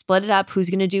 You split it up, who's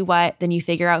going to do what, then you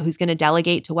figure out who's going to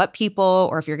delegate to what people,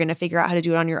 or if you're going to figure out how to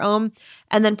do it on your own,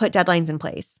 and then put deadlines in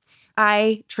place.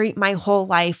 I treat my whole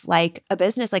life like a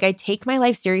business. Like, I take my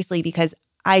life seriously because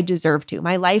I deserve to.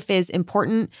 My life is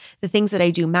important. The things that I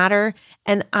do matter.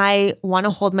 And I want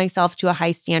to hold myself to a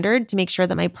high standard to make sure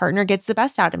that my partner gets the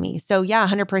best out of me. So yeah,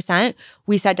 100%.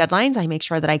 We set deadlines. I make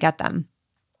sure that I get them.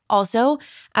 Also,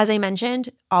 as I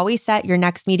mentioned, always set your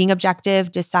next meeting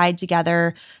objective, decide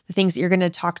together the things that you're going to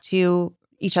talk to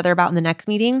each other about in the next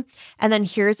meeting. And then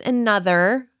here's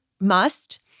another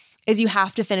must is you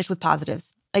have to finish with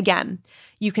positives. Again,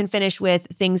 you can finish with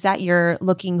things that you're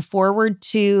looking forward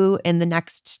to in the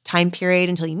next time period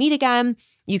until you meet again.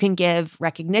 You can give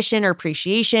recognition or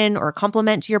appreciation or a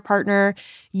compliment to your partner.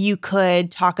 You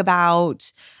could talk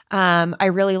about, I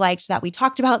really liked that we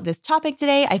talked about this topic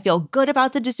today. I feel good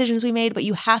about the decisions we made, but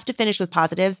you have to finish with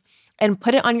positives and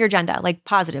put it on your agenda, like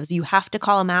positives. You have to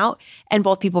call them out, and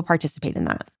both people participate in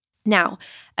that. Now,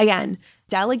 again,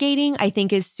 delegating, I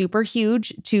think, is super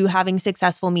huge to having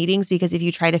successful meetings, because if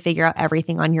you try to figure out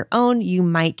everything on your own, you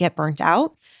might get burnt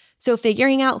out. So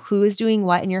figuring out who is doing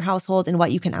what in your household and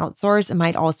what you can outsource, it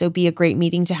might also be a great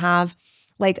meeting to have.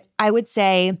 Like, I would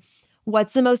say,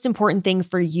 what's the most important thing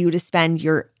for you to spend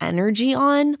your energy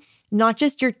on? Not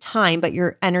just your time, but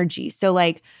your energy. So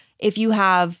like, if you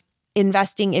have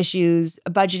investing issues,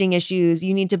 budgeting issues,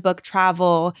 you need to book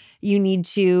travel, you need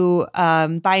to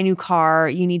buy a new car,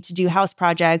 you need to do house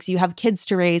projects, you have kids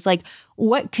to raise, like,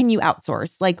 what can you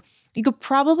outsource? Like, you could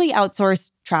probably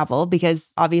outsource travel,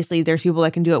 because obviously there's people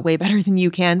that can do it way better than you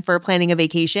can for planning a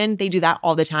vacation. They do that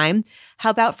all the time. How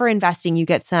about for investing? You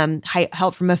get some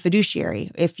help from a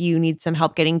fiduciary if you need some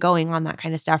help getting going on that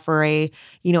kind of stuff, or a,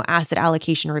 asset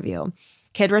allocation review.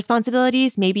 Kid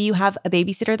responsibilities, maybe you have a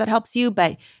babysitter that helps you,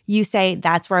 but you say,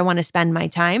 that's where I want to spend my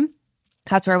time.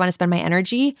 That's where I want to spend my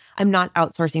energy. I'm not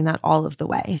outsourcing that all of the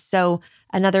way. So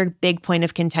another big point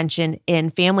of contention in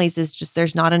families is just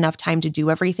there's not enough time to do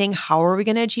everything. How are we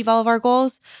going to achieve all of our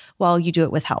goals? Well, you do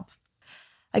it with help.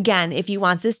 Again, if you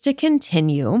want this to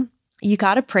continue, you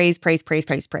got to praise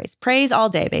all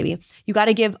day, baby. You got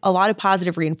to give a lot of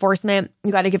positive reinforcement.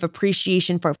 You got to give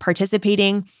appreciation for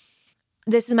participating.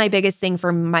 This is my biggest thing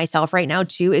for myself right now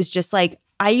too, is just like,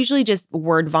 I usually just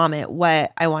word vomit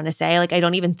what I want to say. Like, I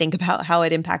don't even think about how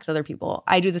it impacts other people.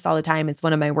 I do this all the time. It's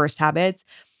one of my worst habits.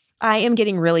 I am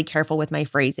getting really careful with my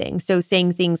phrasing. So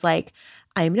saying things like,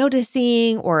 I'm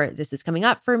noticing, or this is coming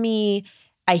up for me,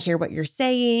 I hear what you're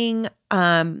saying,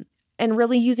 and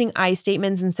really using I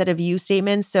statements instead of you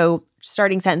statements. So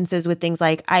starting sentences with things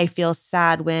like, I feel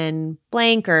sad when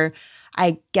blank, or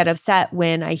I get upset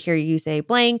when I hear you say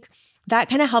blank. That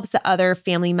kind of helps the other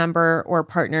family member or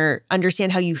partner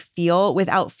understand how you feel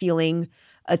without feeling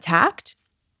attacked.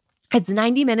 It's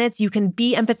 90 minutes. You can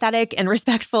be empathetic and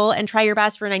respectful and try your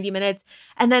best for 90 minutes,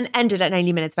 and then end it at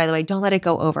 90 minutes, by the way. Don't let it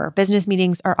go over. Business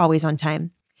meetings are always on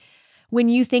time. When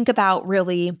you think about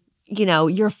really,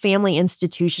 your family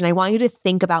institution, I want you to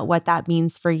think about what that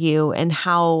means for you and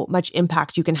how much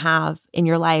impact you can have in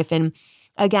your life. And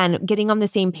again, getting on the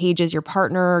same page as your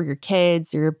partner, your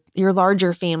kids, or your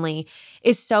larger family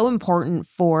is so important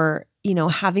for,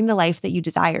 having the life that you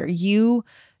desire. You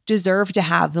deserve to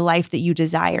have the life that you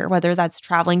desire, whether that's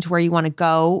traveling to where you want to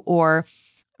go or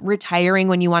retiring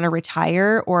when you want to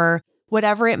retire or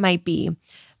whatever it might be.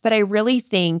 But I really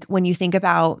think when you think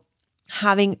about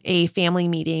having a family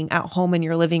meeting at home in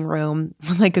your living room,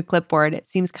 like a clipboard, it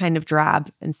seems kind of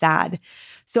drab and sad.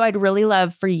 So I'd really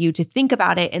love for you to think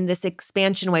about it in this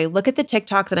expansion way. Look at the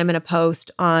TikTok that I'm going to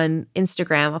post on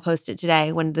Instagram. I'll post it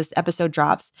today when this episode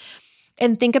drops.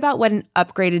 And think about what an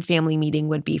upgraded family meeting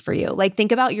would be for you. Like,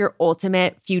 think about your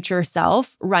ultimate future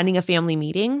self running a family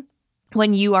meeting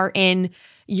when you are in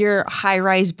your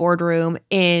high-rise boardroom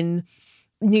in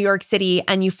New York City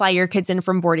and you fly your kids in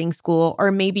from boarding school,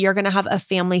 or maybe you're going to have a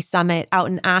family summit out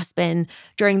in Aspen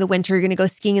during the winter. You're going to go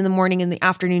skiing in the morning. In the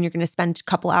afternoon, you're going to spend a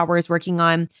couple hours working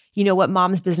on, what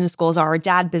mom's business goals are, or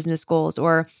dad business goals,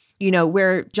 or,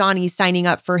 where Johnny's signing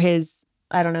up for his,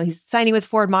 he's signing with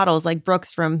Ford models like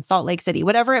Brooks from Salt Lake City,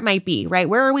 whatever it might be, right?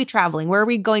 Where are we traveling? Where are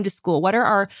we going to school? What are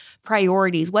our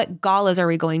priorities? What galas are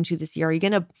we going to this year? Are you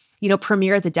going to,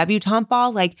 premiere at the debutante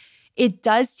ball? Like, it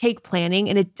does take planning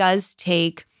and it does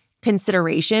take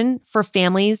consideration for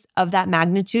families of that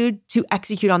magnitude to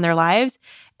execute on their lives.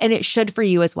 And it should for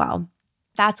you as well.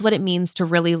 That's what it means to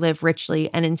really live richly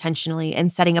and intentionally,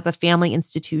 and setting up a family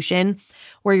institution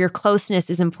where your closeness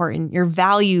is important, your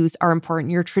values are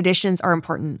important, your traditions are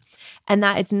important, and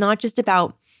that it's not just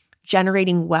about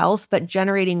generating wealth, but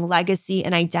generating legacy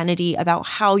and identity about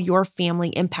how your family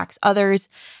impacts others,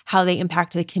 how they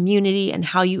impact the community, and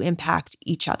how you impact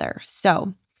each other.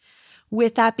 So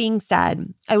with that being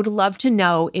said, I would love to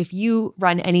know if you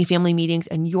run any family meetings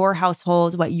in your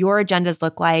households, what your agendas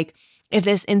look like. If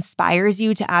this inspires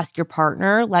you to ask your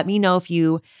partner, let me know if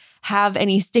you have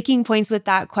any sticking points with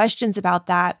that, questions about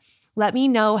that. Let me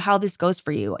know how this goes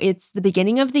for you. It's the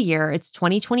beginning of the year. It's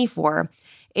 2024.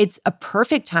 It's a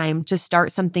perfect time to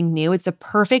start something new. It's a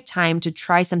perfect time to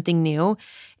try something new.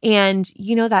 And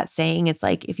you know that saying, it's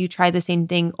like if you try the same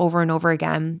thing over and over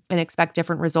again and expect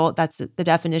different result, that's the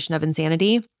definition of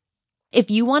insanity.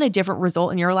 If you want a different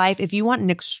result in your life, if you want an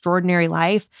extraordinary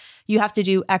life, you have to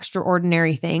do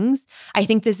extraordinary things. I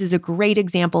think this is a great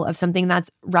example of something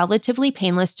that's relatively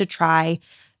painless to try,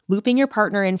 looping your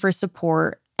partner in for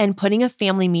support and putting a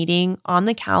family meeting on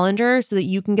the calendar so that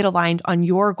you can get aligned on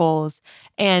your goals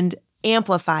and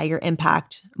amplify your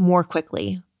impact more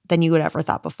quickly than you would ever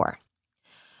thought before.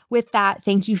 With that,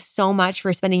 thank you so much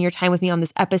for spending your time with me on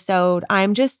this episode.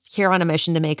 I'm just here on a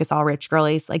mission to make us all rich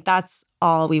girlies. Like, that's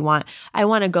all we want. I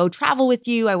want to go travel with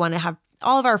you. I want to have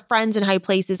all of our friends in high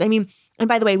places. And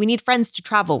by the way, we need friends to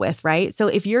travel with, right? So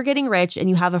if you're getting rich and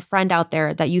you have a friend out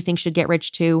there that you think should get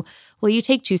rich too, will you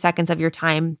take 2 seconds of your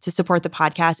time to support the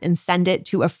podcast and send it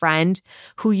to a friend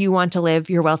who you want to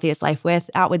live your wealthiest life with?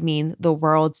 That would mean the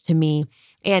world to me.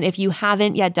 And if you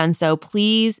haven't yet done so,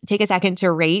 please take a second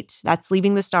to rate. That's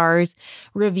leaving the stars.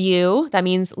 Review. That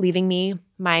means leaving me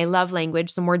my love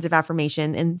language, some words of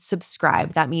affirmation, and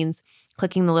subscribe. That means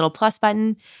clicking the little plus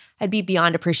button. I'd be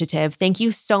beyond appreciative. Thank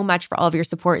you so much for all of your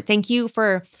support. Thank you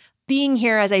for being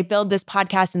here as I build this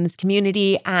podcast and this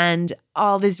community and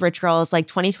all these rich girls. Like,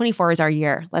 2024 is our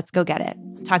year. Let's go get it.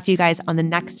 Talk to you guys on the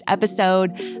next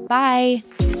episode. Bye.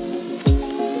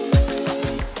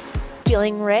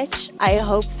 Feeling rich? I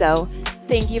hope so.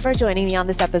 Thank you for joining me on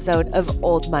this episode of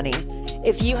Old Money.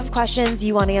 If you have questions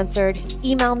you want answered,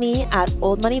 email me at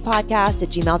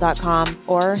oldmoneypodcast@gmail.com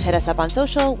or hit us up on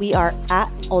social. We are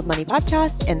at Old Money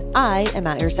Podcast, and I am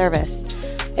at your service.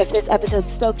 If this episode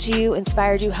spoke to you,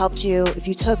 inspired you, helped you, if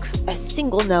you took a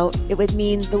single note, it would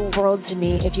mean the world to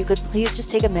me if you could please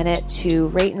just take a minute to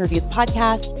rate and review the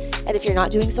podcast. And if you're not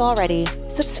doing so already,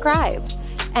 subscribe.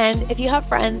 And if you have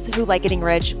friends who like getting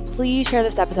rich, please share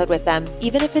this episode with them,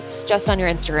 even if it's just on your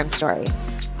Instagram story.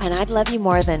 And I'd love you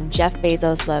more than Jeff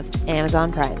Bezos loves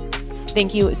Amazon Prime.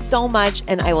 Thank you so much,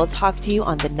 and I will talk to you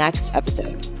on the next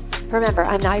episode. Remember,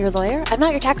 I'm not your lawyer, I'm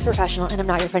not your tax professional, and I'm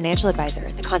not your financial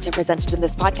advisor. The content presented in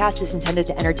this podcast is intended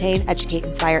to entertain, educate,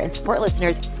 inspire, and support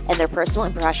listeners in their personal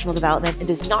and professional development and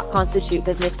does not constitute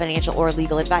business, financial, or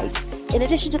legal advice. In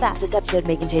addition to that, this episode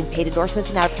may contain paid endorsements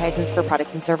and advertisements for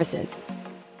products and services.